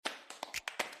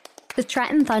The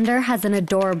Trenton Thunder has an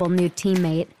adorable new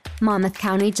teammate. Monmouth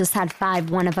County just had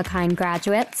 5 one-of-a-kind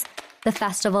graduates. The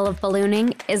Festival of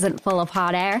Ballooning isn't full of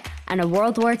hot air, and a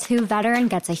World War II veteran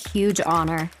gets a huge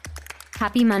honor.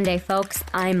 Happy Monday, folks.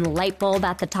 I'm Lightbulb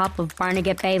at the top of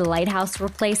Barnegat Bay Lighthouse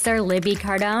replacer Libby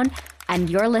Cardone, and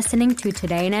you're listening to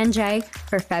Today in NJ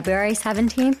for February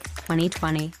 17th,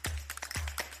 2020.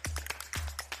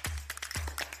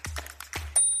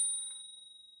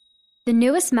 The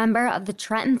newest member of the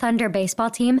Trenton Thunder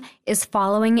baseball team is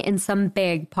following in some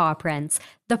big paw prints.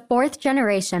 The 4th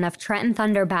generation of Trenton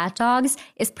Thunder Bat Dogs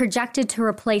is projected to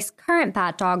replace current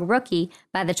Bat Dog Rookie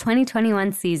by the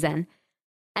 2021 season.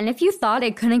 And if you thought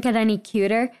it couldn't get any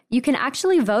cuter, you can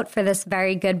actually vote for this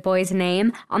very good boy's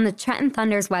name on the Trenton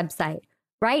Thunder's website.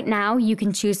 Right now, you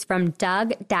can choose from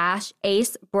Doug, Dash,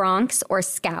 Ace, Bronx, or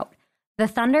Scout. The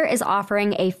Thunder is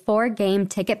offering a 4-game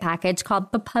ticket package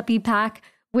called the Puppy Pack,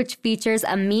 which features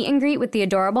a meet and greet with the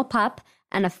adorable pup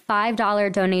and a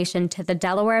 $5 donation to the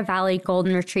Delaware Valley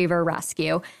Golden Retriever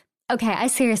Rescue. Okay, I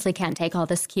seriously can't take all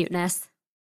this cuteness.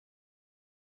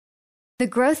 The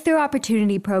Growth Through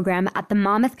Opportunity program at the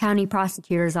Monmouth County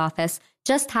Prosecutor's Office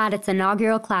just had its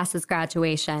inaugural class's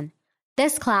graduation.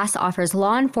 This class offers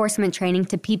law enforcement training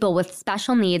to people with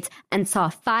special needs and saw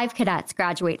 5 cadets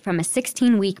graduate from a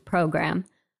 16-week program.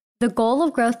 The goal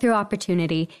of Growth Through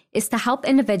Opportunity is to help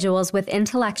individuals with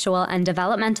intellectual and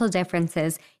developmental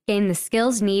differences gain the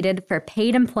skills needed for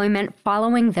paid employment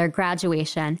following their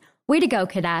graduation. Way to go,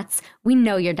 cadets. We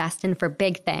know you're destined for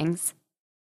big things.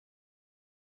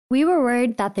 We were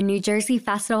worried that the New Jersey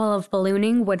Festival of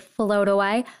Ballooning would float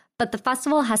away, but the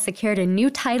festival has secured a new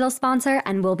title sponsor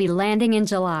and will be landing in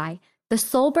July. The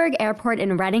Solberg Airport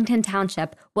in Reddington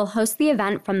Township will host the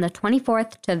event from the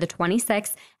 24th to the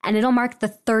 26th, and it'll mark the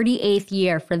 38th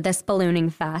year for this ballooning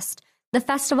fest. The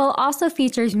festival also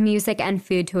features music and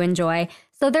food to enjoy,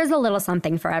 so there's a little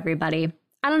something for everybody.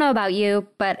 I don't know about you,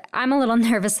 but I'm a little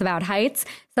nervous about heights,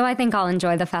 so I think I'll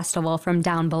enjoy the festival from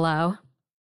down below.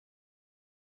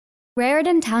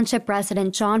 Raritan Township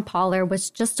resident John Poller was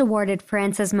just awarded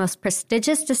France's most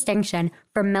prestigious distinction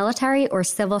for military or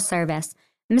civil service.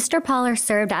 Mr. Poller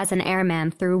served as an airman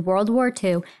through World War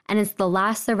II and is the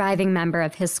last surviving member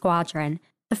of his squadron.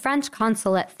 The French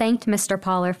consulate thanked Mr.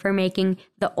 Poller for making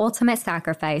the ultimate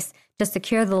sacrifice to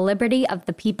secure the liberty of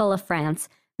the people of France.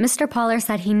 Mr. Poller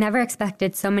said he never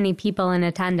expected so many people in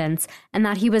attendance and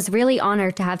that he was really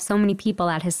honored to have so many people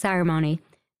at his ceremony.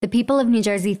 The people of New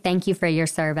Jersey thank you for your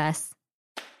service.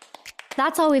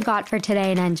 That's all we've got for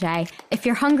today in NJ. If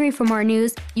you're hungry for more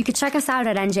news, you can check us out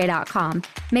at NJ.com.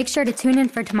 Make sure to tune in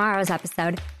for tomorrow's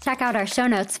episode, check out our show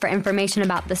notes for information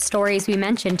about the stories we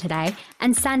mentioned today,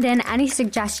 and send in any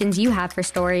suggestions you have for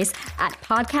stories at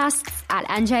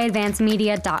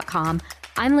podcasts@njadvancemedia.com.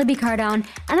 I'm Libby Cardone,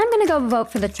 and I'm going to go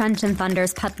vote for the Trenton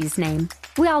Thunder's puppy's name.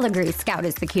 We all agree Scout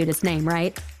is the cutest name,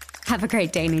 right? Have a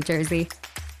great day, New Jersey.